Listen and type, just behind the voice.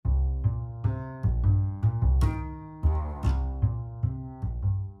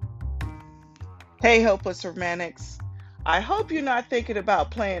Hey, Hopeless Romantics. I hope you're not thinking about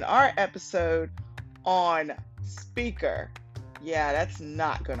playing our episode on speaker. Yeah, that's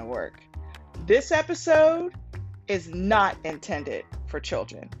not going to work. This episode is not intended for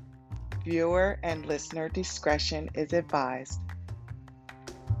children. Viewer and listener discretion is advised.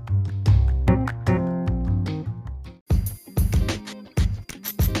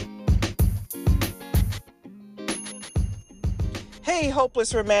 Hey,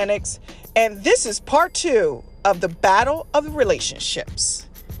 Hopeless Romantics, and this is part two of the Battle of the Relationships.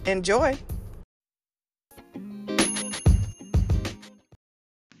 Enjoy.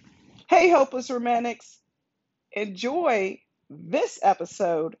 Hey, Hopeless Romantics, enjoy this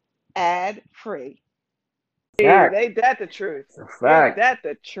episode ad free. Fact. Ain't that the truth? It's a Ain't fact. that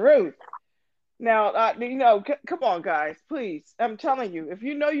the truth? Now, come on, guys, please. I'm telling you, if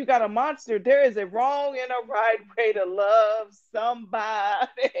you know you got a monster, there is a wrong and a right way to love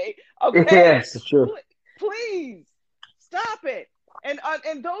somebody. Okay, Yes, it's true. Please stop it. And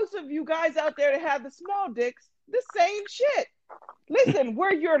those of you guys out there that have the small dicks, the same shit. Listen,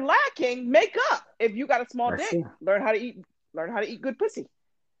 where you're lacking, make up. If you got a small That's dick, it. learn how to eat good pussy.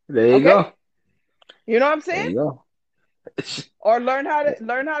 There you Okay, go. you know what I'm There saying? you go. Or do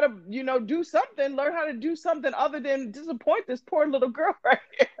something. Learn how to do something other than disappoint this poor little girl right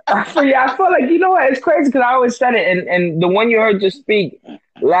here. I feel like you know what? It's crazy because I always said it, and the one you heard just speak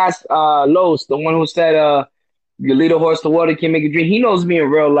last, Los, the one who said, "You lead a horse to water, can make it drink." He knows me in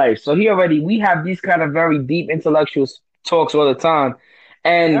real life, so we have these kind of very deep intellectual talks all the time. Uh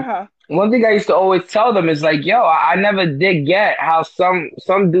And huh. one thing I used to always tell them is like, "Yo, I never did get how some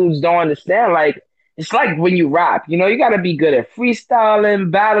dudes don't understand. Like, it's like when you rap, you got to be good at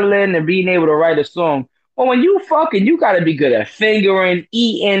freestyling, battling, and being able to write a song." Well, when you fucking, you gotta be good at fingering,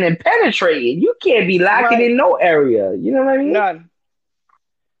 eating, and penetrating. You can't be lacking Right. in no area. You know what I mean? None.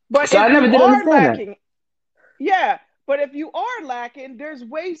 But So I if never you did are understand that. lacking, yeah. But if you are lacking, there's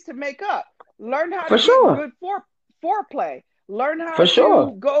ways to make up. Learn how to For get sure. good foreplay. Learn how For to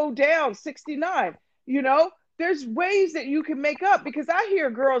sure. go down 69. There's ways that you can make up because I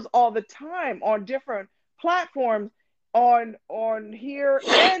hear girls all the time on different platforms on here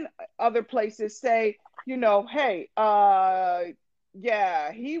and other places say, hey,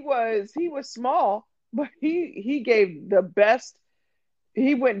 yeah, he was small, but he gave the best.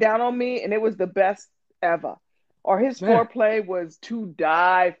 He went down on me and it was the best ever. Or his Yeah. foreplay was to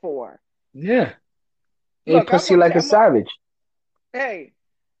die for. Yeah. Ate Look, I'm pussy gonna like tell. a savage. Hey,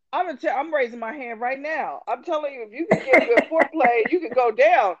 I'm gonna tell. I'm raising my hand right now. I'm telling you, if you can get good foreplay, you can go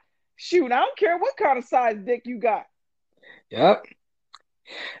down. Shoot, I don't care what kind of size dick you got. Yep.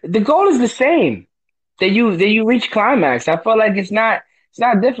 The goal is the same. That you reach climax. I feel like it's not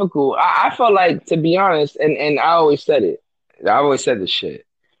difficult. I felt like, to be honest, and I always said it. I always said this shit.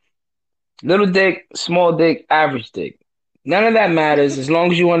 Little dick, small dick, average dick. None of that matters as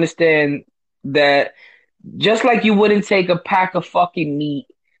long as you understand that. Just like you wouldn't take a pack of fucking meat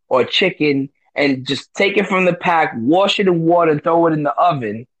or chicken and just take it from the pack, wash it in water, and throw it in the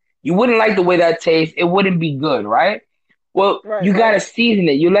oven, you wouldn't like the way that tastes. It wouldn't be good, right? Well, Right, you gotta right. season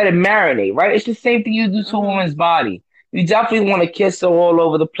it. You let it marinate, right? It's the same thing you do to a Mm-hmm. woman's body. You definitely want to kiss her all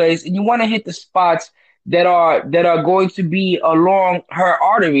over the place, and you want to hit the spots that are going to be along her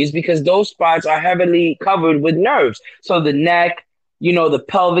arteries because those spots are heavily covered with nerves. So the neck, the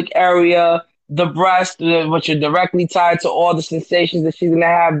pelvic area, the breast, which are directly tied to all the sensations that she's gonna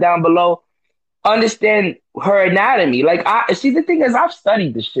have down below. Understand her anatomy. Like, I see, the thing is, I've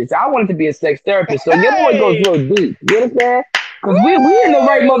studied this shit. So I wanted to be a sex therapist. So your boy goes real Hey! deep. You understand? Because we in the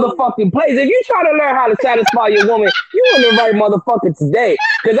right Woo! motherfucking place. If you try to learn how to satisfy your woman, you in the right motherfucker today.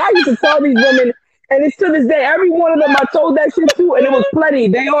 Because I used to tell these women, and it's to this day, every one of them I told that shit to, and it was plenty.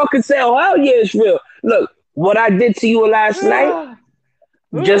 They all could say, "Oh, hell yeah, it's real." Look, what I did to you last night,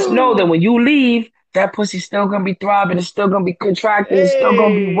 just know that Ooh. when you leave, that pussy's still gonna be throbbing, it's still gonna be contracting, it's still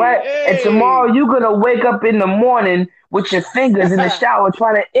gonna be Hey, wet. And tomorrow hey. you're gonna wake up in the morning with your fingers in the shower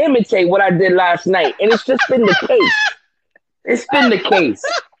trying to imitate what I did last night. And it's just been the case. It's been the case.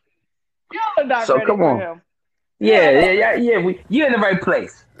 Y'all are not So ready come for on. him. Y'all Yeah, are yeah, not yeah, ready. yeah. You're in the right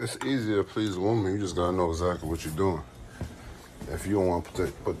place. It's easy to please a woman. You just gotta know exactly what you're doing. If you don't want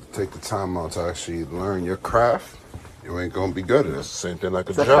to take the time out to actually learn your craft, you ain't gonna be good at it. It's the same thing like a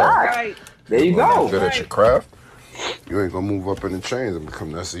It's a job. fact. Right. If There you you don't want to That's get go. good at your right. craft, you ain't gonna move up in the chains and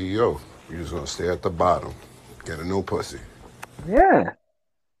become that CEO. You're just gonna stay at the bottom, get a new pussy. Yeah,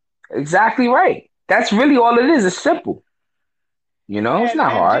 exactly right. That's really all it is. It's simple. It's And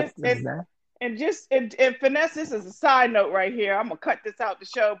not and hard. just and finesse, this is a side note right here. I'm gonna cut this out the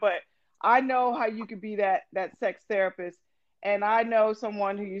show, but I know how you could be that sex therapist, and I know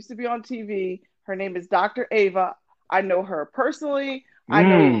someone who used to be on TV Her name is Dr. Ava. I know her personally. I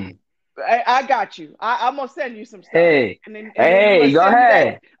know Mm. I got you. I'm gonna send you some stuff, Hey, and then I'm hey, gonna go send you that.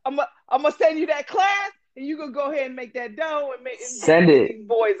 ahead. I'm gonna send you that class, and you gonna go ahead and make that dough and Send get it. these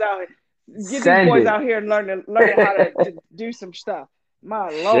boys out here, Send and learning how to do some stuff. My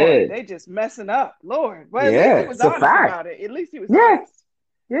Lord, Shit. they just messing up. Lord, well at least he Yeah, was it's a honest fact. about it. At least he was Yeah, honest.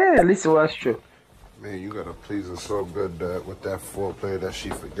 yeah. At least it was true. Man, you gotta please her so good that with that foreplay that she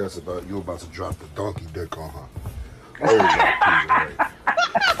forgets about you about to drop the donkey dick on her. Always gotta please her right.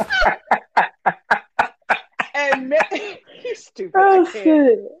 And he's stupid. I Oh can't.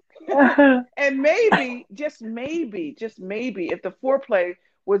 shit. And maybe, just maybe, if the foreplay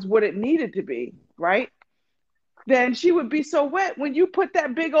was what it needed to be, right? Then she would be so wet when you put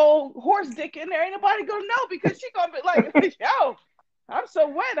that big old horse dick in there. Ain't nobody gonna know because she gonna be like, "Yo, I'm so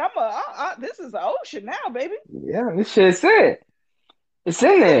wet. This is the ocean now, baby." Yeah, this shit's it. It's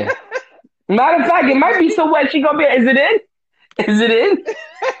in there. Matter of fact, it might be so wet she gonna be. Is it in? Is it in?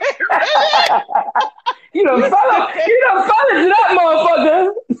 You know, fell into that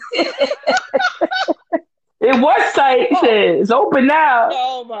motherfucker. It was tight. Oh. Shit, it's open now.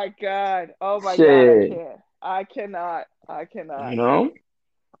 Oh my god! Oh my Shit. god! I cannot. You know.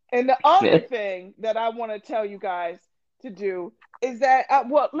 And the other thing that I want to tell you guys to do is that,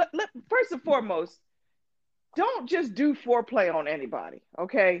 first and foremost, don't just do foreplay on anybody,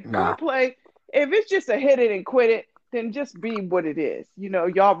 okay? Nah. Foreplay, if it's just a hit it and quit it, then just be what it is. You know,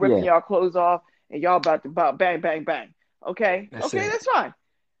 y'all ripping y'all clothes off and y'all about to bang, bang, bang, okay? That's fine.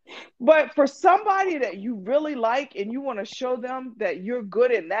 But for somebody that you really like and you want to show them that you're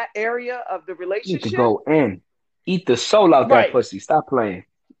good in that area of the You relationship. need to go in. Eat the soul out that pussy. Stop playing.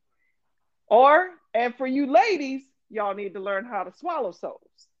 And for you ladies, y'all need to learn how to swallow souls.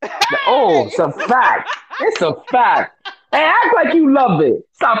 Oh, it's a fact. It's a fact. Hey, act like you love it.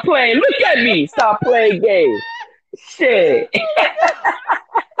 Stop playing. Look at me. Stop playing games. Shit.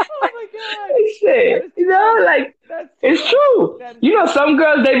 Oh my god. Shit. You know, like, it's true. You know, some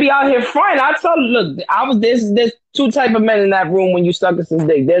girls, they be out here frying. I tell them, look, there's two type of men in that room when you suck at some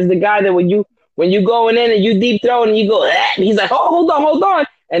dick. There's the guy that when you going in and you deep throat and you go, and he's like, oh, hold on.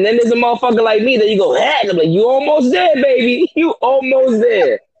 And then there's a motherfucker like me that you go, and I'm like, you almost there, baby. You almost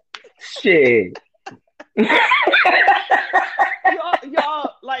there. Shit.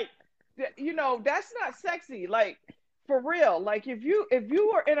 y'all, like, you know, that's not sexy. Like, for real. Like, if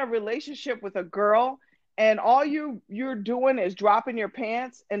you are in a relationship with a girl and all you're doing is dropping your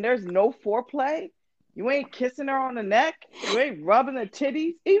pants and there's no foreplay, you ain't kissing her on the neck, you ain't rubbing the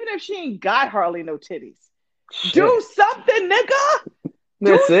titties, even if she ain't got hardly no titties. Shit. Do something, nigga.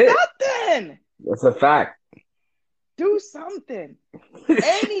 Do something. That's a fact. Do something.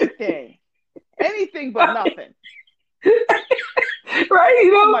 Anything but nothing. Right?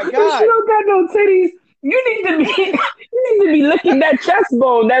 You know, oh my God. If she don't got no titties, you need to be licking that chest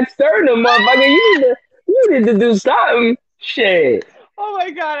bone, that sternum, motherfucker. You need to do something. Shit. Oh my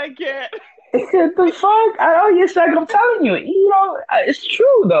God, I can't. What the fuck? I don't get like I'm telling you. You know, it's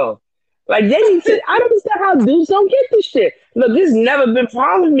true though. Like they need to. I don't understand how dudes don't get this shit. Look, this has never been a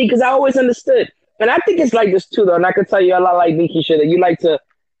problem with me because I always understood. And I think it's like this too, though. And I can tell you a lot like Nikisha that you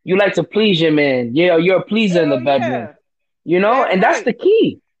like to please your man. You know, you're a pleaser in the bedroom. Yeah. You know, and that's the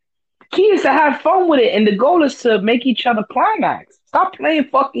key. The key is to have fun with it, and the goal is to make each other climax. Stop playing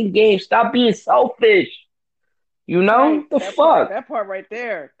fucking games. Stop being selfish. You know the fuck. That part right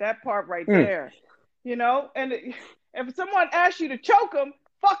there. There. You know, and if someone asks you to choke them,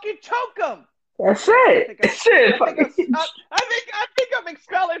 fucking choke them. That's it. I think I'm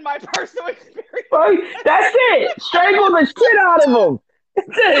expelling my personal experience. That's it. Strangle the shit out of them.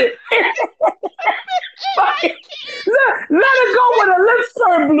 That's it. Let her go with her lips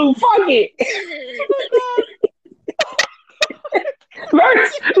turn blue. Fuck it. Learn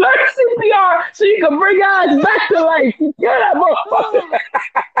CPR so you can bring eyes back to life. Get that motherfucker.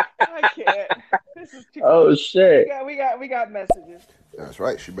 I can't. This is too much. Shit. We got messages. That's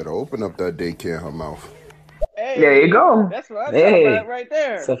right. She better open up that daycare in her mouth. Hey, there you go. That's what I'm talking about right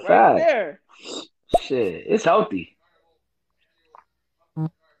there. It's a fact. There. Shit, it's healthy.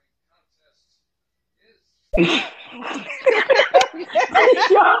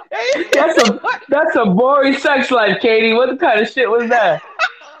 That's a boring sex life, Katie. What kind of shit was that?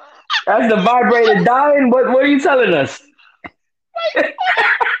 That's the vibrator dying. What are you telling us?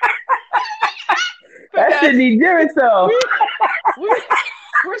 That shit need doing so.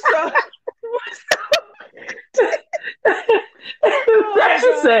 We're so.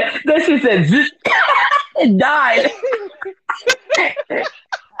 That shit said zzz, it died.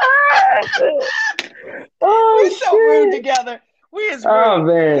 We're so rude together. We is rude. Oh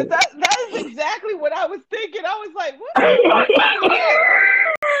man. That is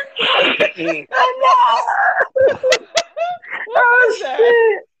What Oh was that?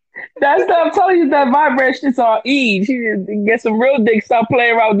 shit! That's what I'm telling you. That vibrator shit's on E. She need get some real dick. Stop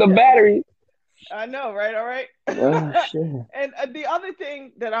playing around with the Yeah, battery. I know, right? All right. Oh shit! And the other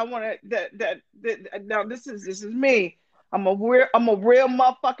thing that I want to that now this is me. I'm a real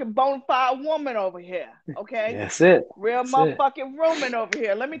motherfucking bona fide woman over here. Okay, That's it. real That's it. motherfucking woman over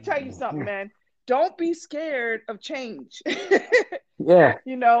here. Let me tell you something, man. Don't be scared of change. Yeah.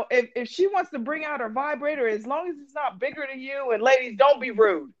 If she wants to bring out her vibrator, as long as it's not bigger than you, and ladies, don't be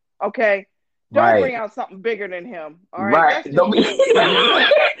rude. Okay, don't bring Right. out something bigger than him. All right, Right. that's Don't just be rude.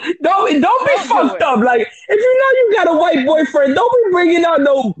 don't be Don't do fucked it. up. Like if you know you got a white boyfriend, don't be bringing out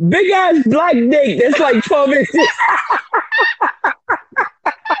no big ass black dick that's like 12 inches.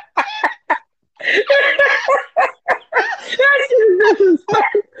 That shit is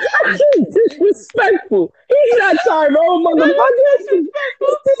disrespectful. That shit is disrespectful. He's not Tyrone, That motherfucker. is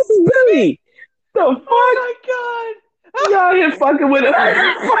disrespectful. This is Billy. The Oh fuck? my You god. out here fucking with him.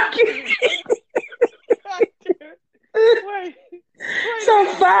 Fucking. Wait, It's wait a a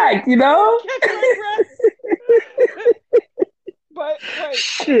minute. fact, you know? Catch my breath. But wait,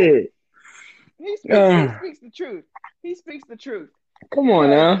 Shit. he Uh, speaks the truth. He speaks the truth come on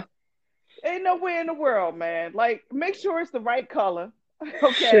because now. ain't nowhere in the world, man. Like, make sure it's the right color.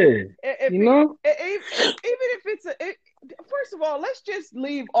 Okay. Shit. If You it, know? even if it's first of all, let's just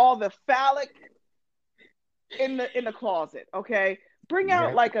leave all the phallic in the closet. Okay. Bring out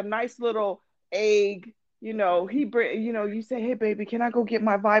Yeah. like a nice little egg. You say, hey baby, can I go get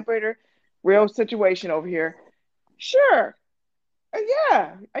my vibrator? Real situation over here. Sure.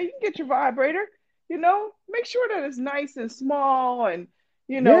 Yeah, you can get your vibrator. Make sure that it's nice and small, and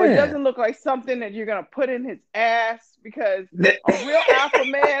it Yeah. doesn't look like something that you're gonna put in his ass, because a real alpha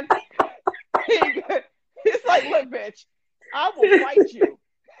man, it's like, look, bitch, I will fight you.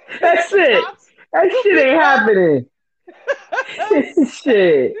 That's The it. cops That will shit pick ain't you up. happening.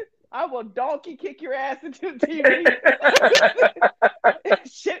 Shit. I will donkey kick your ass into the TV.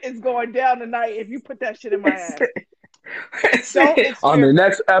 Shit is going down tonight if you put that shit in my ass. Don't On the experiment.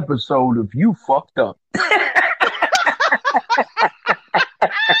 next episode of You Fucked Up.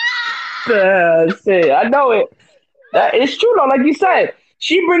 Shit, I know it. It's true though, like you said.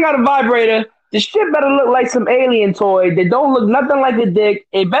 She bring out a vibrator. The shit better look like some alien toy. They don't look nothing like a dick.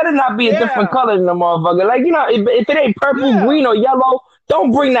 It better not be a different Yeah, color than the motherfucker. Like, if it ain't purple, yeah, green, or yellow,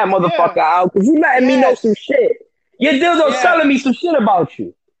 don't bring that motherfucker yeah. out because you letting me know some Yes, shit. Your dildo's telling me yes. some shit about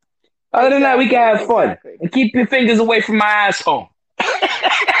you. Other than that, we can Exactly, have fun exactly. and keep your fingers away from my asshole.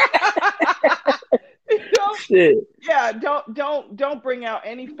 you know, Shit. yeah. Don't bring out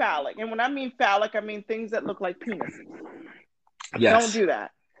any phallic. And when I mean phallic, I mean things that look like penises. Don't Yes. do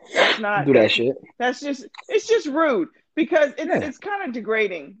that. That's not. Do that That's shit. that's just. It's just rude, because it's Yeah. it's kind of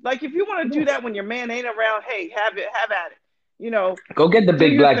degrading. Like, if you want to do Yes. that when your man ain't around, hey, have at it. You know, Go get the do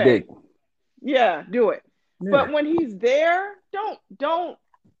big your black dick. thing. Yeah, do it. Yeah. But when he's there, don't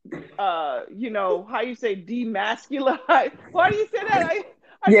how you say, demasculate. Why do you say that?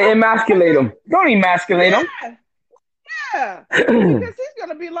 I Yeah, know I emasculate know them. Don't emasculate them. yeah, yeah. Because he's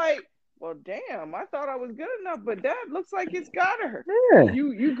gonna be like, well, damn, I thought I was good enough, but that looks like it's got her. Yeah.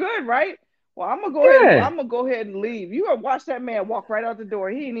 You good, right? Well, Yeah. I'm gonna go ahead and leave. You gonna watch that man walk right out the door.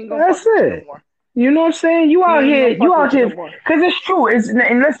 He ain't even gonna fuck That's with you no it. more. You know what I'm saying? He ain't gonna You fuck out with you here, no more. because it's true.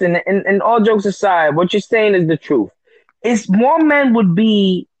 And listen, and all jokes aside, what you're saying is the truth. It's more men would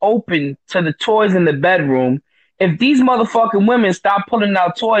be open to the toys in the bedroom if these motherfucking women stop pulling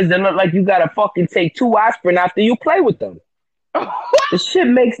out toys that look like you gotta fucking take 2 aspirin after you play with them. The shit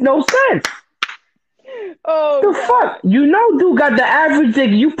makes no sense. Oh The God. fuck? Dude got the average dick.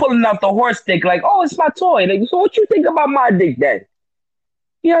 You pulling out the horse dick like, oh, it's my toy. Like, so what you think about my dick then?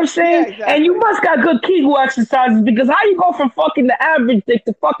 You know what I'm Yeah, saying? And you exactly. must got good Kegel exercises, because how you go from fucking the average dick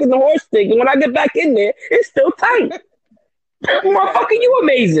to fucking the horse dick, and when I get back in there, it's still tight. Motherfucker, Exactly. you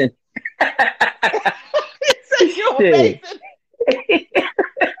amazing. He said, you're Shit. amazing.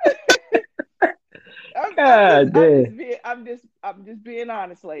 God damn. I'm just being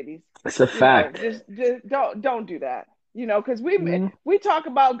honest, ladies. It's a fact. Just don't do that. Because Mhm. we talk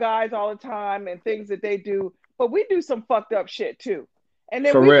about guys all the time and things that they do, but we do some fucked up shit too. And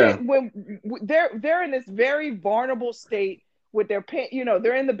then For we get real. when they're in this very vulnerable state with their pant.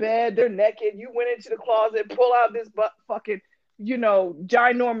 They're in the bed, they're naked. You went into the closet, pull out this fucking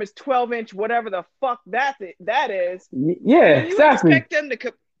ginormous 12-inch whatever the fuck that is, Yeah, and you exactly. expect them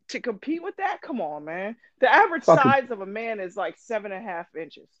to compete with that? Come on, man. The average Fucking size of a man is like 7.5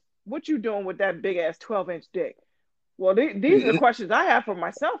 inches. What you doing with that big ass 12-inch dick? Well, these are the questions I have for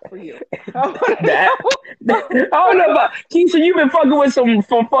myself for you. I want That, I don't know about Keisha. You've been fucking with some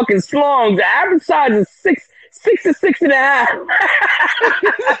fucking slongs. The average size is 6 to 6.5.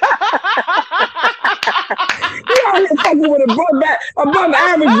 You out here fucking with above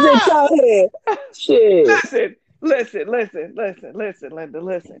average bitch out here. Shit. listen, Linda,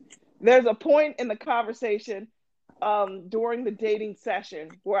 listen. There's a point in the conversation during the dating session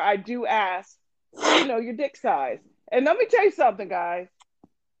where I do ask, your dick size. And let me tell you something, guys.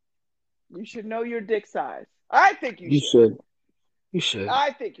 You should know your dick size. I think you You should. should. You should.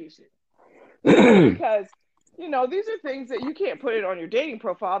 I think you should. Because, these are things that you can't put it on your dating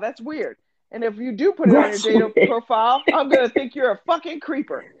profile. That's weird. And if you do put it on your That's dating weird. profile, I'm going to think you're a fucking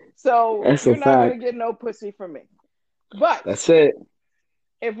creeper. So That's a you're not going fact. to get no pussy from me. But That's it.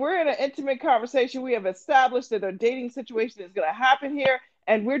 if we're in an intimate conversation, we have established that a dating situation is going to happen here,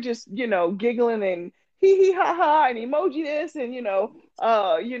 and we're just, giggling and hee hee ha ha and emoji this and what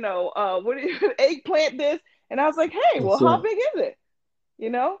do you eggplant this, and I was like, hey, well, That's how it. big is it?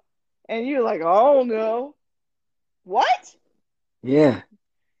 And you're like, oh no, what? Yeah.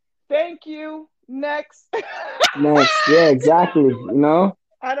 Thank you. Next. Next. Yeah, exactly.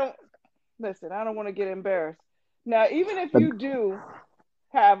 I don't listen. I don't want to get embarrassed. Now, even if But you do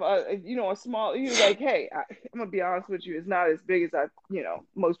have a small, you like, hey, I'm gonna be honest with you, it's not as big as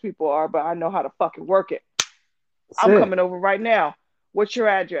most people are, but I know how to fucking work it. that's I'm it. coming over right now. What's your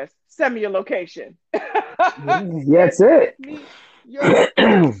address? Send me your location. Yeah, Send that's it. me your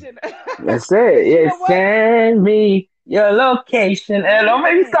location. That's it. Because you Yeah, know what? send me your location. And don't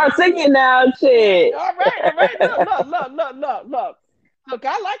make me start singing now. Shit. All right. Look,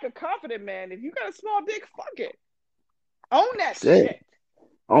 I like a confident man. If you got a small dick, fuck it. Own that That's it. shit.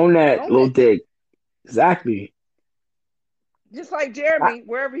 Own that Own little it. dick. Exactly. Just like I, Jeremy,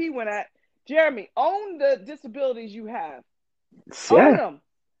 wherever he went at. Jeremy, own the disabilities you have. Own yeah, them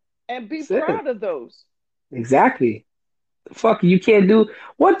and be that's it. proud of those. Exactly. Fuck, you can't do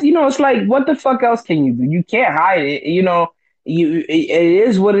what, it's like, what the fuck else can you do? You can't hide it. It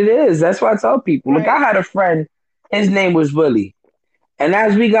is what it is. That's why I tell people. Look, I Right. had a friend, his name was Willie. And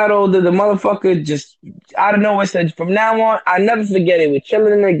as we got older, the motherfucker just out of nowhere said, from now on, I never forget it. We're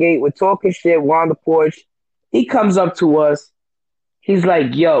chilling in the gate, we're talking shit, we're on the porch. He comes up to us. He's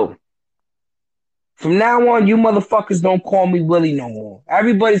like, yo, from now on, you motherfuckers don't call me Willie no more.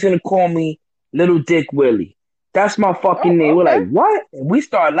 Everybody's gonna call me Little Dick Willie. That's my fucking name. Oh, We're okay. like, what? And we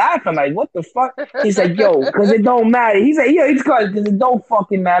start laughing, like, what the fuck? He's like, yo, because it don't matter. He's like, yo, it's because it don't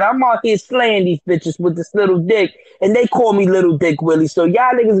fucking matter. I'm out here slaying these bitches with this little dick, and they call me Little Dick Willie. So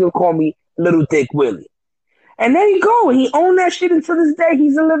y'all niggas gonna call me Little Dick Willie. And there you go. He owned that shit until this day.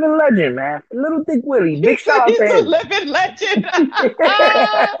 He's a living legend, man. Little Dick Willie. He Big said shout out he's to a him. living legend.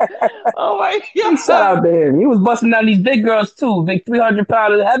 Oh my Big shout God. out to him. He was busting down these big girls too, big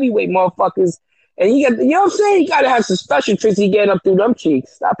 300-pound heavyweight motherfuckers. And he got, what I'm saying? He got to have some special tricks he getting up through them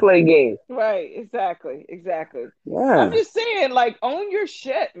cheeks. Stop playing games. Right, exactly. I'm Yeah. just saying, like, own your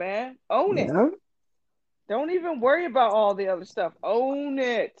shit, man. Own it. Yeah. Don't even worry about all the other stuff. Own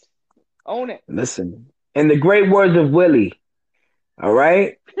it. Own it. Listen. In the great words of Willie, all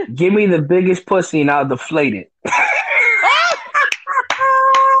right? Give me the biggest pussy and I'll deflate it. I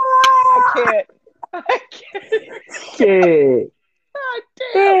can't. I can't. Shit. God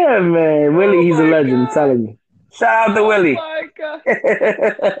damn. Yeah, man. Willie, Oh he's a my legend, I'm God. telling you. Shout out to Oh Willie. my God.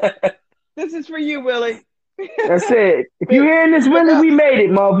 This is for you, Willie. That's it. If you big, hearing this, big Willie, up. we made it,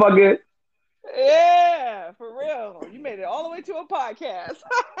 motherfucker. Yeah, for real. You made it all the way to a podcast.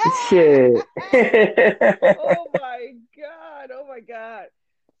 Shit. Oh my God. Oh my God.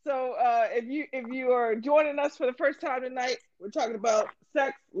 So if you are joining us for the first time tonight, we're talking about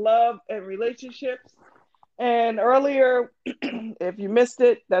sex, love, and relationships. And earlier, if you missed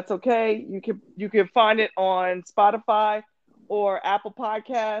it, that's okay. You can find it on Spotify or Apple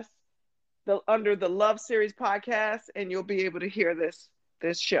Podcasts, under the Love Series podcast, and you'll be able to hear this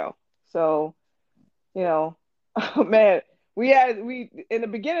show. So, oh, man, we in the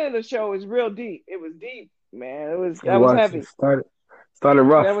beginning of the show, it was real deep. It was deep, man. It That was was. It heavy. started That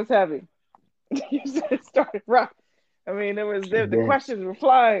rough. was heavy. You said it started rough. I mean, the Yeah. questions were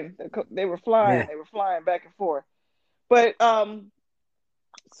flying. They were flying. Yeah. They were flying back and forth. But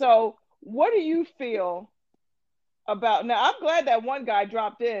so what do you feel about now? I'm glad that one guy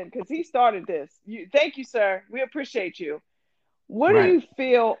dropped in because he started this. Thank you, sir. We appreciate you. What do Right. you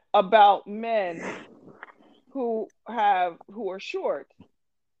feel about men who are short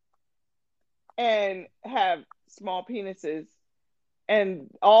and have small penises, and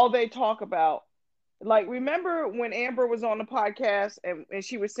all they talk about, like, remember when Amber was on the podcast and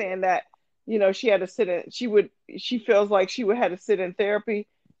she was saying that she had to sit in. She feels like she would have to sit in therapy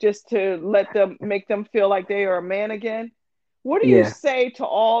just to make them feel like they are a man again. What do you Yeah. say to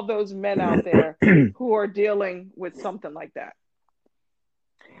all those men out there who are dealing with something like that?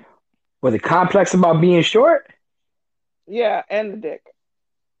 Was it complex about being short? Yeah, and the dick.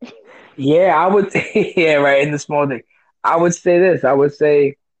 Yeah, I would. Yeah, right. In the small thing, I would say this. I would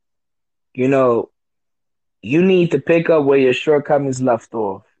say, you know, you need to pick up where your shortcomings left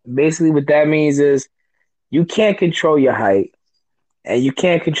off. Basically, what that means is you can't control your height and you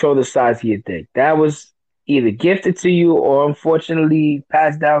can't control the size of your dick. That was either gifted to you or unfortunately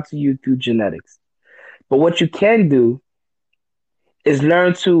passed down to you through genetics. But what you can do is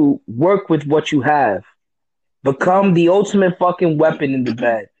learn to work with what you have. Become Mm-hmm. the ultimate fucking weapon in the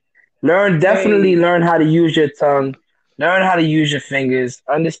bed. Definitely Hey. learn how to use your tongue. Learn how to use your fingers.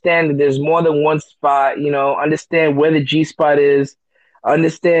 Understand that there's more than one spot. Understand where the G spot is.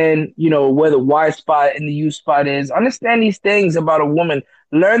 Understand, where the Y spot and the U spot is. Understand these things about a woman.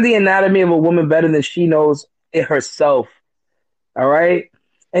 Learn the anatomy of a woman better than she knows it herself. All right.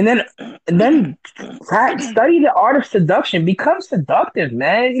 And then study the art of seduction. Become seductive,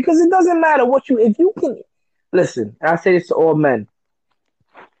 man. Because it doesn't matter what if you can listen, and I say this to all men,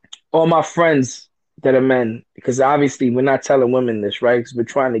 all my friends that are men, because obviously we're not telling women this, right? Because we're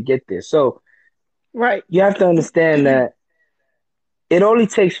trying to get there. So Right. you have to understand that it only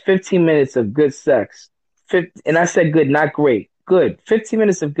takes 15 minutes of good sex. And I said good, not great. Good. 15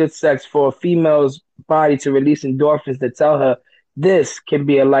 minutes of good sex for a female's body to release endorphins that tell her this can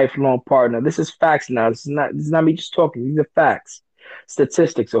be a lifelong partner. This is facts now. This is not me just talking. These are facts.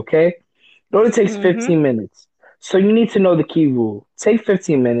 Statistics, okay? It only takes Mm-hmm. 15 minutes. So you need to know the key rule. Take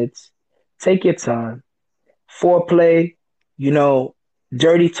 15 minutes. Take your time. Foreplay, you know,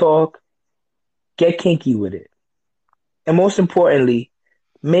 dirty talk. Get kinky with it. And most importantly,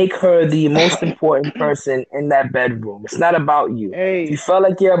 make her the most important person in that bedroom. It's not about you. If you Hey. felt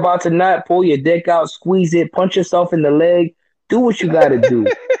like you're about to nut, pull your dick out, squeeze it, punch yourself in the leg, do what you got to do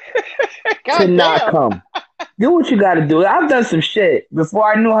to God not damn. come. Do what you got to do. I've done some shit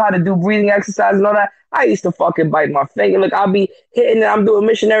before I knew how to do breathing exercises and all that. I used to fucking bite my finger. Look, I'll be hitting it. I'm doing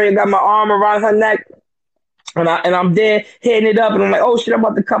missionary. I got my arm around her neck. And I'm there hitting it up, and I'm like, oh shit, I'm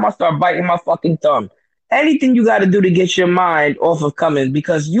about to come. I start biting my fucking thumb. Anything you got to do to get your mind off of coming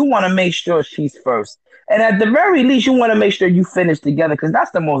because you want to make sure she's first. And at the very least, you want to make sure you finish together because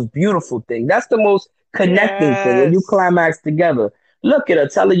that's the most beautiful thing. That's the most connecting thing when you Yes. climax together. Look at her,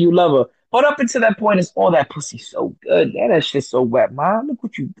 tell her you love her. But up until that point, it's all that pussy so good. Man, that shit's so wet, mom. Look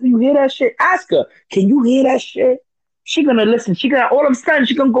what you do. You hear that shit? Ask her, can you hear that shit? She gonna listen. She gonna all of a sudden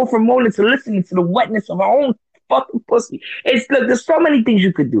she gonna go from moaning to listening to the wetness of her own fucking pussy. It's look, there's so many things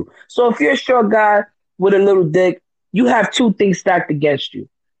you could do. So if you're a short guy with a little dick, you have two things stacked against you.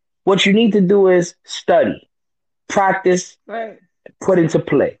 What you need to do is study, practice, Right. put into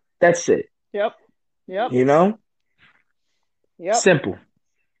play. That's it. Yep. Yep. You know? Yep. Simple.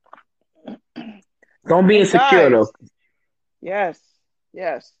 Don't be And insecure though. guys, yes.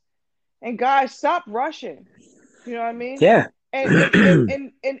 Yes. And guys, stop rushing. You know what I mean? Yeah.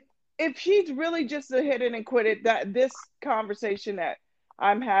 And if she's really just a hit it and quit it, that this conversation that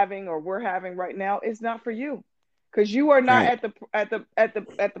I'm having or we're having right now is not for you, because you are not Right. at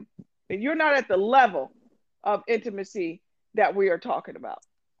the you're not at the level of intimacy that we are talking about.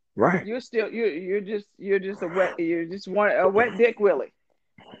 Right. You're still you're just a wet dick Willie.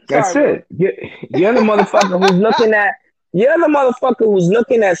 Sorry, That's Willie. it. You're the motherfucker who's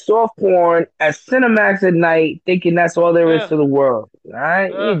looking at soft porn at Cinemax at night, thinking that's all there is Ugh, to the world. All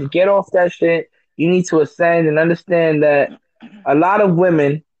right, you need ugh. to get off that shit. You need to ascend and understand that a lot of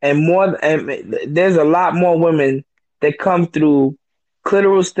women and there's a lot more women that come through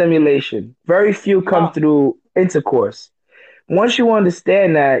clitoral stimulation. Very few come Ah, through intercourse. Once you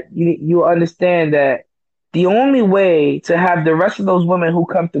understand that, you understand that the only way to have the rest of those women who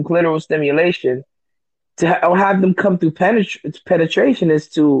come through clitoral stimulation or have them come through penetration is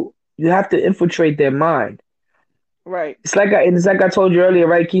to you have to infiltrate their mind. right. It's like I told you earlier,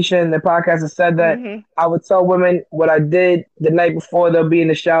 right, Keisha, in the podcast, I said that Mm-hmm. I would tell women what I did the night before. They'll be in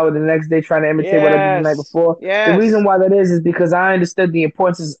the shower the next day trying to imitate what I did the night Yes. before. The reason Yes. why that is because I understood the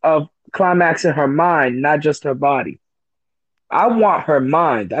importance of climaxing her mind, not just her body. I want her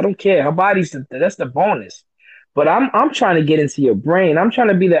mind. I don't care. Her body's that's the bonus. But I'm trying to get into your brain. I'm trying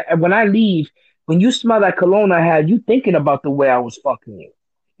to be that when I leave, when you smell that cologne I had, you thinking about the way I was fucking you.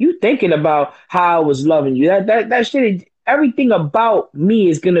 You thinking about how I was loving you. That shit. Everything about me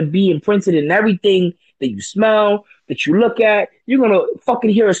is gonna be imprinted in everything that you smell, that you look at. You're gonna fucking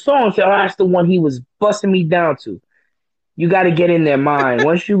hear a song and say, "Oh, that's the one he was busting me down to." You got to get in their mind.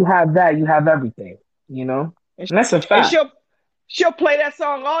 Once you have that, you have everything. You know, And, and that's a and fact. she'll play that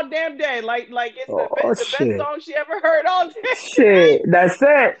song all damn day, like Oh it's the best shit, song she ever heard all day. shit. That's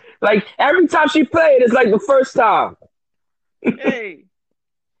it. Like every time she played, it's like the first time. Hey,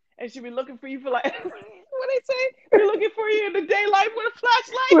 and she'll be looking for you for like what they say, be looking for you in the daylight with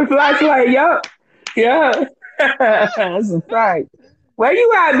a With flashlight. flashlight, yup, yeah. That's a fact. Where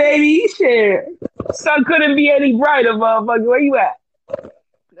you at, baby? Shit, sun couldn't be any brighter, motherfucker. Where you at?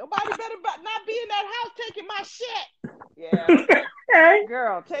 Nobody better not be in that house taking my shit. Yeah, Hey,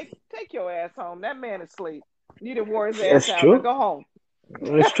 girl, take your ass home. That man is asleep. You done wore his ass that's out. Now true. go home.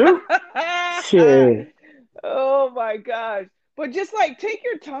 That's true. Shit. Oh my gosh. But just like take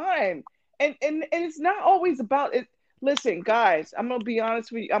your time. And it's not always about it. Listen, guys, I'm gonna be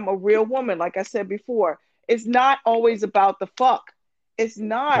honest with you. I'm a real woman, like I said before. It's not always about the fuck. It's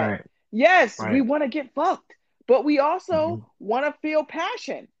not. Right. Yes, we Right. want to get fucked, but we Hmm. also want to feel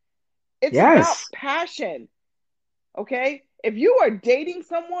passion. It's about Yes. passion. Okay? If you are dating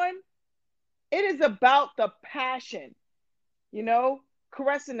someone, it is about the passion, you know,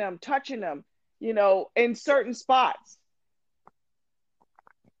 caressing them, touching them, in certain spots,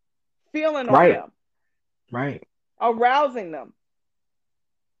 feeling on Right. them, Right. arousing them.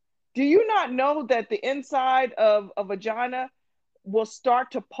 Do you not know that the inside of a vagina will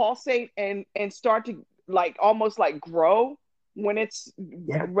start to pulsate and start to like almost like grow when it's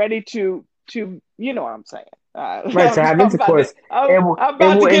Yeah. ready to you know what I'm saying? Right. To have intercourse, I'm it about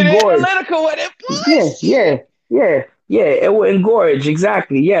will to get engorge. analytical with it. Yeah. Yeah. Yeah. Yeah. It will engorge.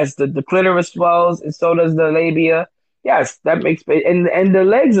 Exactly. Yes. The clitoris swells, and so does the labia. Yes, that makes and the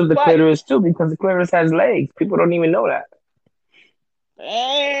legs of the But clitoris too, because the clitoris has legs. People don't even know that.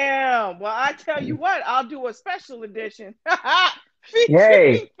 damn. Well, I tell you what, I'll do a special edition Hey.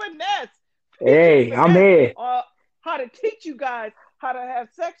 featuring finesse, featuring Hey. I'm finesse here. on how to teach you guys how to have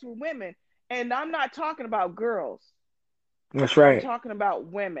sex with women. And I'm not talking about girls. That's I'm right. talking about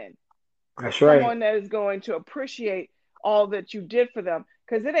women. That's right. Someone that is going to appreciate all that you did for them.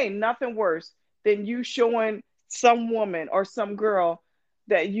 Because it ain't nothing worse than you showing some woman or some girl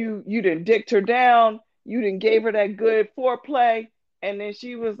that you done dicked her down, you done gave her that good foreplay, and then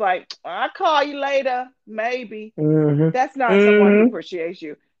she was like, I'll call you later, maybe. Mm-hmm. That's not someone who Mm-hmm. appreciates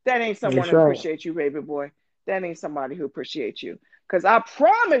you. That ain't someone That's who right. appreciates you, baby boy. That ain't somebody who appreciates you. Because I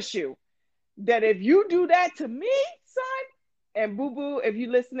promise you that if you do that to me, son, and boo boo, if you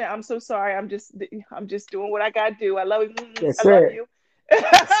listening, I'm so sorry. I'm just doing what I gotta do. I love you. I That's love it. you.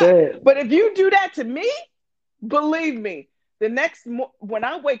 That's it. But if you do that to me, believe me, the next when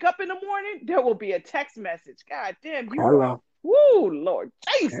I wake up in the morning, there will be a text message. God damn, you are. Hello. Woo, Lord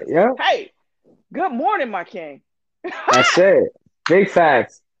Jesus. Yeah. Hey, good morning, my king. That's it. Big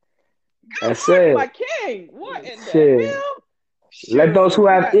facts. That's Morning, my it. king. What in the Shit. hell? Let those Shoot, who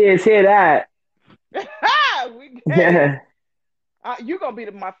have ears hear that. hey, Yeah. you're gonna be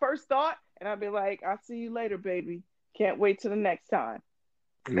my first thought, and I'll be like, I'll see you later, baby. Can't wait till the next time.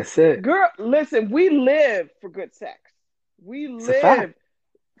 That's it. Girl, listen, we live for good sex. We It's a fact.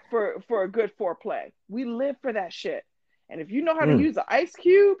 live for a good foreplay. We live for that shit. And if you know how to Mm. use an ice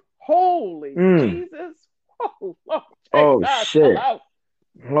cube, holy Mm. Jesus. Oh, Lord, take Oh us shit. out.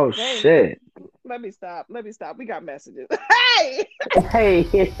 Oh Dang. shit. Let me stop. Let me stop. We got messages. Hey! Hey.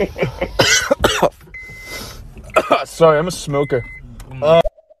 Sorry, I'm a smoker.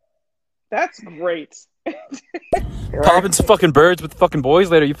 That's great. Right. Popping some fucking birds with the fucking boys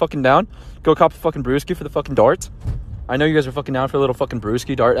later. You fucking down? Go cop a fucking brewski for the fucking darts. I know you guys are fucking down for a little fucking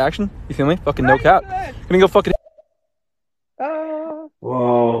brewski dart action. You feel me? Fucking no Right, cap. good. Gonna go fucking.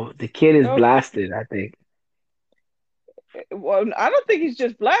 Whoa, the kid is Okay. blasted, I think. Well, I don't think he's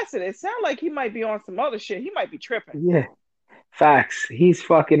just blasted. It sounds like he might be on some other shit. He might be tripping. Yeah. Facts. He's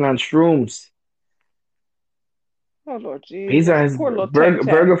fucking on shrooms. Oh Lord He's Jesus. on his Poor little Tek Tek.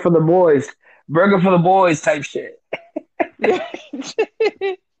 burger for the boys. Burger for the boys type shit.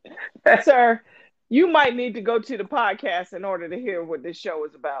 Sir, you might need to go to the podcast in order to hear what this show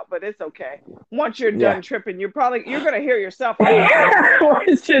is about, but it's okay. Once you're Yeah. done tripping, you're gonna hear yourself on the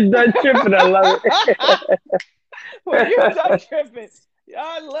Once you're done tripping, I love it. when you're done tripping.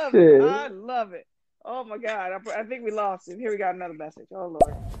 I love it. Shit. I love it. Oh my God. I think we lost it. Here we got another message. Oh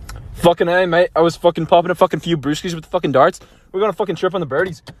Lord. Fucking A, mate. I was fucking popping a fucking few brewskis with the fucking darts. We're gonna fucking trip on the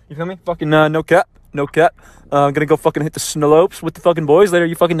birdies. You feel me? Fucking no cap. No cap. Gonna go fucking hit the slopes with the fucking boys later.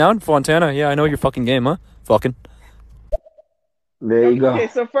 You fucking down? Fontana. Yeah, I know your fucking game, huh? Fucking. There you go. Okay,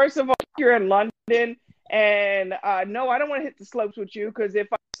 so first of all, you're in London, and no, I don't want to hit the slopes with you because if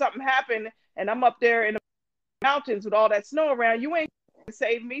something happened and I'm up there in the mountains with all that snow around, you ain't gonna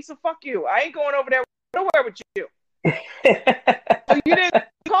save me. So fuck you. I ain't going over there nowhere with you. So you didn't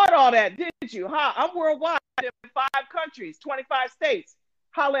caught all that, did you? Huh? I'm worldwide in 5 countries, 25 states.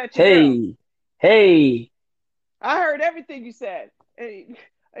 Holla at your girl. Hey. I heard everything you said.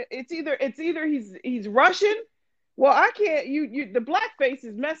 It's either he's Russian. Well, I can't. The blackface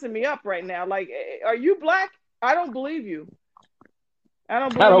is messing me up right now. Like, are you black? I don't believe you. I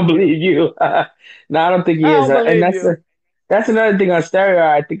don't I don't believe you. believe you. No, I don't think he I is. don't And believe you. that's another thing on stereo.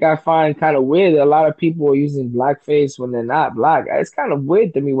 I think I find kind of weird that a lot of people are using blackface when they're not black. It's kind of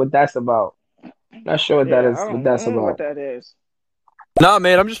weird to me what that's about. Not sure what that Yeah, is. What I that's don't know what about. that is. Nah,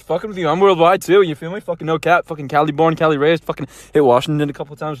 man, I'm just fucking with you. I'm worldwide too. You feel me? Fucking no cap. Fucking Cali born, Cali raised. Fucking hit Washington a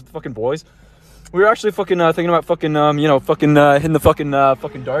couple of times with the fucking boys. We were actually fucking thinking about fucking fucking hitting the fucking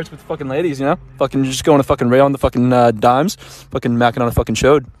darts with the fucking ladies. You know, fucking just going to fucking rail on the fucking dimes. Fucking macking on a fucking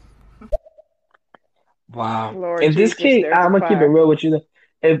chode. Wow. Lord If this Jesus, kid, there's a I'm gonna keep it fire. real with you.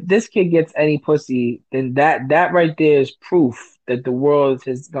 If this kid gets any pussy, then that right there is proof that the world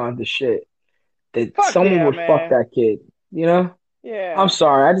has gone to shit. That Fuck someone them, would fuck man. that kid. You know? I'm Yeah.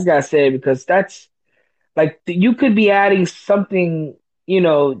 sorry. I just gotta say it because that's like you could be adding something,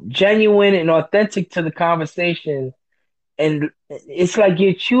 genuine and authentic to the conversation, and it's like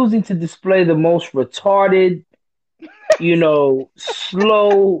you're choosing to display the most retarded,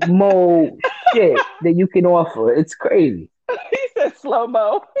 slow mo shit that you can offer. It's crazy. He said slow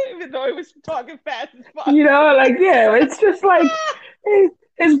mo, even though he was talking fast as fuck. Like, yeah, it's just like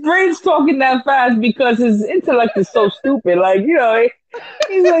his brain's talking that fast because his intellect is so stupid. Like,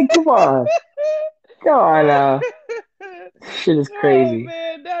 he's like, come on now. Shit is Oh crazy.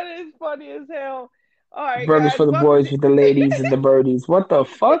 man, that is funny as hell. All right, Burgers guys, for the welcome boys to with the ladies and the birdies. What the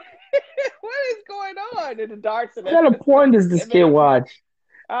fuck? what is going on in the darts and What kind of porn does this and then kid watch?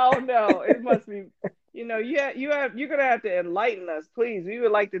 I don't know. It must be, you're gonna have to enlighten us, please. We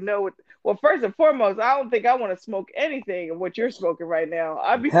would like to know what. Well, first and foremost, I don't think I want to smoke anything of what you're smoking right now.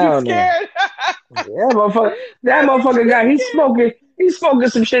 I'd be too Hell no. scared. Yeah, motherfucker. That I'd be motherfucker too guy, he's scared. smoking. He's smoking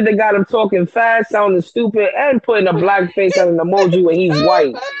some shit that got him talking fast, sounding stupid, and putting a black face on an emoji when he's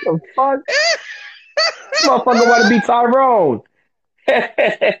white. The fuck? This motherfucker want to be Tyrone.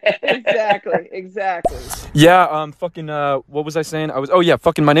 Exactly. Yeah, fucking, what was I saying? Oh yeah,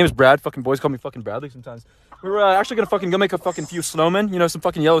 fucking, my name is Brad. Fucking boys call me fucking Bradley sometimes. We were actually gonna fucking go make a fucking few snowmen, some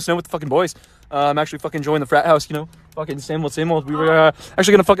fucking yellow snow with the fucking boys. I'm actually fucking joining the frat house, fucking same old. We were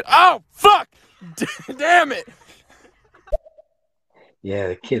actually gonna fucking, oh, fuck! Damn it! Yeah,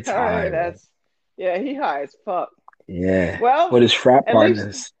 the kid's All high, right, man. he high as fuck. Yeah. Well, With his frat at least,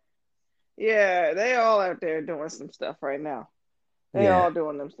 partners. yeah, they all out there doing some stuff right now. They Yeah. all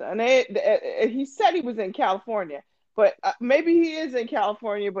doing them stuff. And he said he was in California, but maybe he is in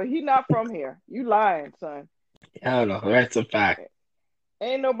California, but he not from here. You lying, son. Hell no. That's a fact.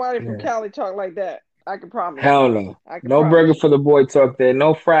 Ain't nobody from Yeah. Cali talk like that. I can promise Hell you. no. I can No promise burger you. for the boy talk there.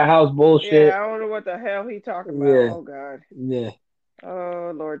 No frat house bullshit. Yeah, I don't know what the hell he talking about. Yeah. Oh God. Yeah.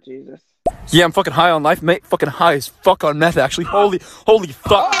 Oh Lord Jesus. Yeah, I'm fucking high on life, mate. Fucking high as fuck on meth, actually. Holy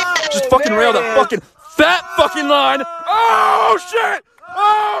fuck. Oh, Just fucking there rail it that is. fucking fat fucking line. Oh, shit!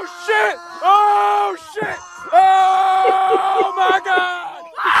 Oh, shit! Oh, shit! Oh, my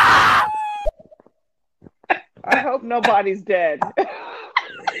God! I hope nobody's dead.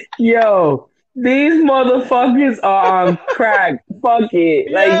 Yo, these motherfuckers are on crack. Fuck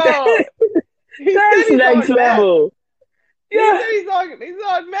it. Like Yo, he said that's he's next on meth. level. He Yeah. said he's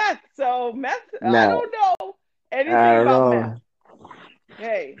on meth. So meth, I No. don't know anything I don't about know. meth.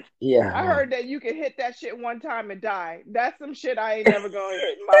 Hey, Yeah. I heard that you can hit that shit one time and die. That's some shit I ain't never gonna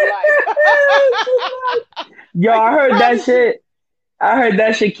hit in my life. Yo, I heard that shit. I heard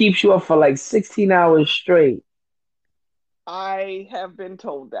that shit keeps you up for like 16 hours straight. I have been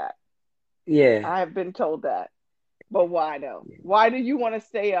told that. Yeah. I have been told that. But why though? Why do you want to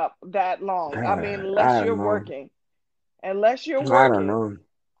stay up that long? I mean, I unless don't you're know. working. Unless you're I don't working, know.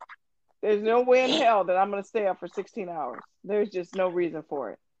 there's no way in hell that I'm going to stay up for 16 hours. There's just no reason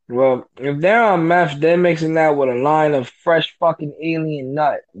for it. Well, if they're on meth, they're mixing that with a line of fresh fucking alien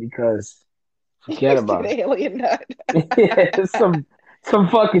nut because forget about it. Alien nut. Yeah, some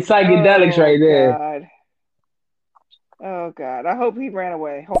fucking psychedelics right there. God. Oh God! I hope he ran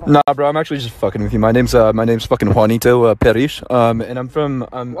away. Hold on. Nah, bro, I'm actually just fucking with you. My name's fucking Juanito Perish. And I'm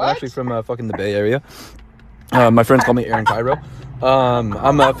What? actually from fucking the Bay Area. My friends call me Aaron Cairo.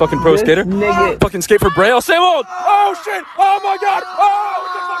 I'm a fucking pro This skater. nigga- Fucking skate for Braille. Same old. Oh shit! Oh my God! Oh,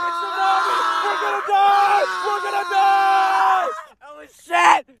 it's the fucking tsunami! We're gonna die! We're gonna die! Holy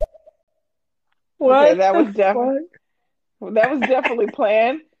shit! What Okay, that the was definitely fuck? that was definitely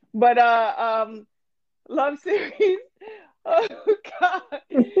planned. But Love Series, Oh God.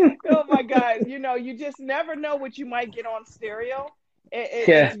 Oh my God. You just never know what you might get on stereo.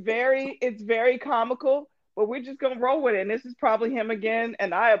 Yeah. It's very comical, but we're just gonna roll with it. And this is probably him again,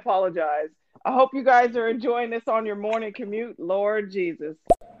 and I apologize. I hope you guys are enjoying this on your morning commute. Lord Jesus.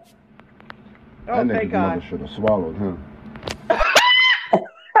 Oh, That thank nigga's mother God. should have swallowed him.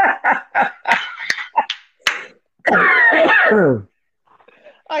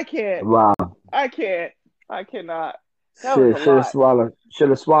 I can't. Wow. I can't. I cannot. That was a Should have lot. swallowed. Should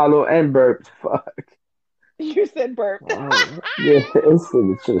have swallowed and burped. Fuck. You said burp. Wow. Yeah, should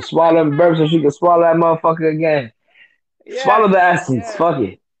have swallowed and burped so she could swallow that motherfucker again. Swallow Yes. the essence. Yes. Fuck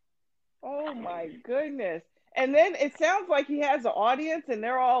it. Oh my goodness. And then it sounds like he has an audience and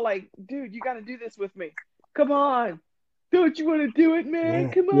they're all like, dude, you got to do this with me. Come on. Don't you want to do it, man?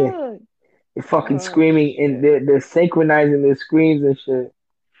 Yeah, Come yeah. on. They're fucking Oh, screaming and shit. they're synchronizing their screams and shit.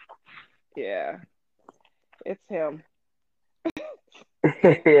 Yeah. It's him. Yeah,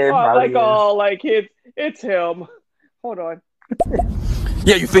 it Oh, probably like, is. oh, like it's him. Hold on.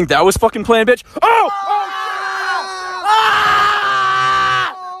 Yeah, you think that was fucking planned, bitch? Oh!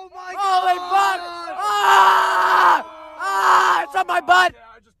 Oh my God! Holy fuck! It's on my butt! Yeah,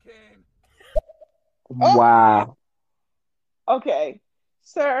 I just came. Oh. Wow. Okay.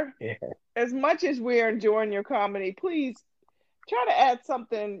 Sir, Yeah. as much as we're enjoying your comedy, please try to add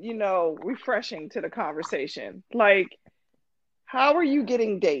something, refreshing to the conversation. Like, how are you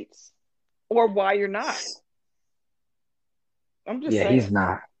getting dates? Or why you're not? I'm just Yeah, saying. he's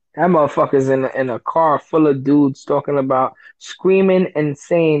not. That motherfucker's in a car full of dudes talking about screaming and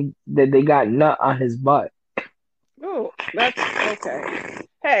saying that they got nut on his butt. Oh, that's okay.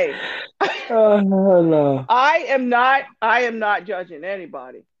 Hey, Oh no. I am not judging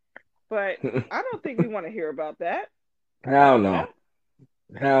anybody, but I don't think we want to hear about that. Hell no.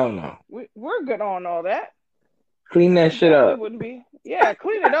 Hell no. We're good on all that. Clean that shit Definitely up. wouldn't be. Yeah,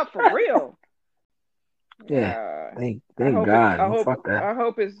 clean it up for real. Yeah. Thank I hope God. Fuck that. I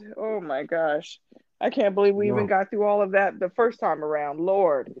hope it's. Oh my gosh, I can't believe we even No. got through all of that the first time around.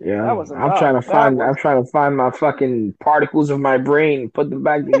 Lord, Yeah. that was a I'm lot. trying to find my fucking particles of my brain, put them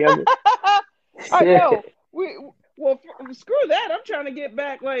back together. I know. Screw that. I'm trying to get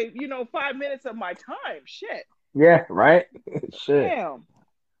back 5 minutes of my time. Shit. Yeah, right? Shit. Damn.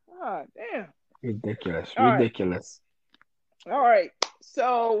 God damn. Ridiculous. All right. Ridiculous. All right.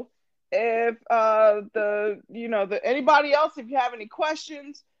 So if anybody else, if you have any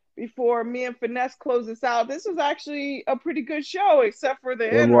questions before me and Finesse close this out, this was actually a pretty good show, except for the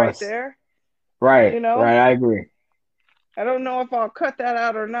It end right was. there. Right. You know? Right, I agree. I don't know if I'll cut that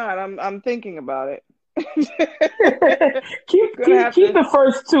out or not. I'm thinking about it. keep the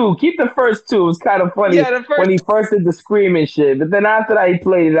first two. Keep the first two. It was kind of funny when he first did the screaming shit, but then after that he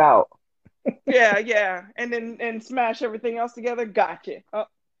played it out. Yeah, and then smash everything else together. Gotcha.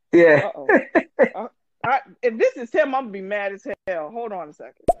 Yeah. If this is him, I'm gonna be mad as hell. Hold on a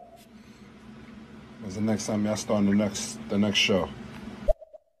second. When's the next time y'all starting the next show?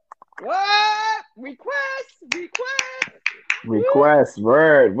 What? Request.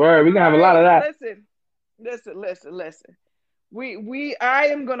 Word. We're gonna have a lot of that. Listen. I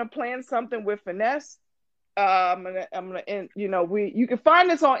am gonna plan something with Finesse. I'm gonna you can find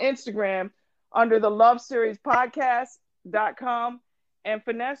us on Instagram under the Love Series Podcast.com. And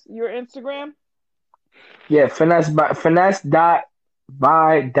Finesse, your Instagram? Yeah,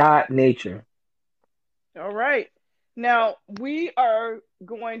 finesse.by.nature. All right. Now we are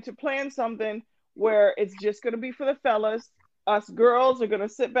going to plan something where it's just going to be for the fellas. Us girls are going to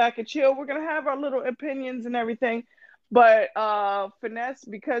sit back and chill. We're going to have our little opinions and everything. But Finesse,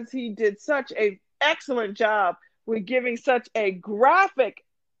 because he did such an excellent job with giving such a graphic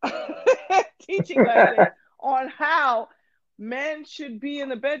teaching lesson on how men should be in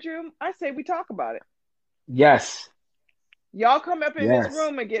the bedroom, I say we talk about it. Yes. Y'all come up in this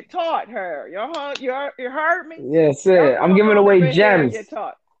room and get taught her. You heard me? Yes, sir. I'm giving away gems. Get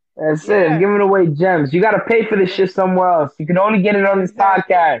taught. That's it. I'm giving away gems. You got to pay for this shit somewhere else. You can only get it on this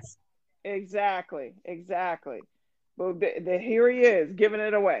podcast. Exactly. Well, here he is giving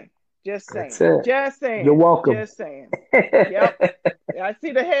it away. Just saying. Just saying. You're welcome. Just saying. Yep. I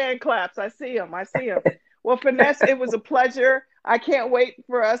see the hand claps. I see them. Well, Finesse, it was a pleasure. I can't wait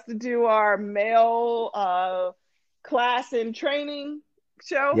for us to do our male class and training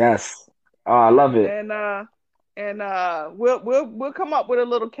show. Yes. Oh, I love it. And we'll come up with a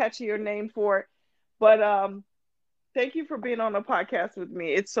little catchier name for it. But thank you for being on the podcast with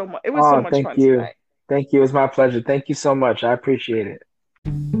me. It was so much fun tonight. Thank you. It's my pleasure. Thank you so much. I appreciate it.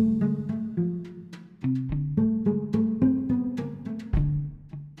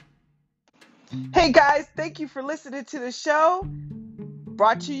 Hey guys, thank you for listening to the show.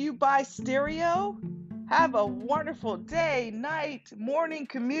 Brought to you by Stereo. Have a wonderful day, night, morning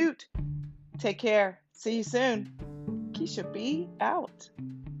commute. Take care. See you soon. Keisha B out.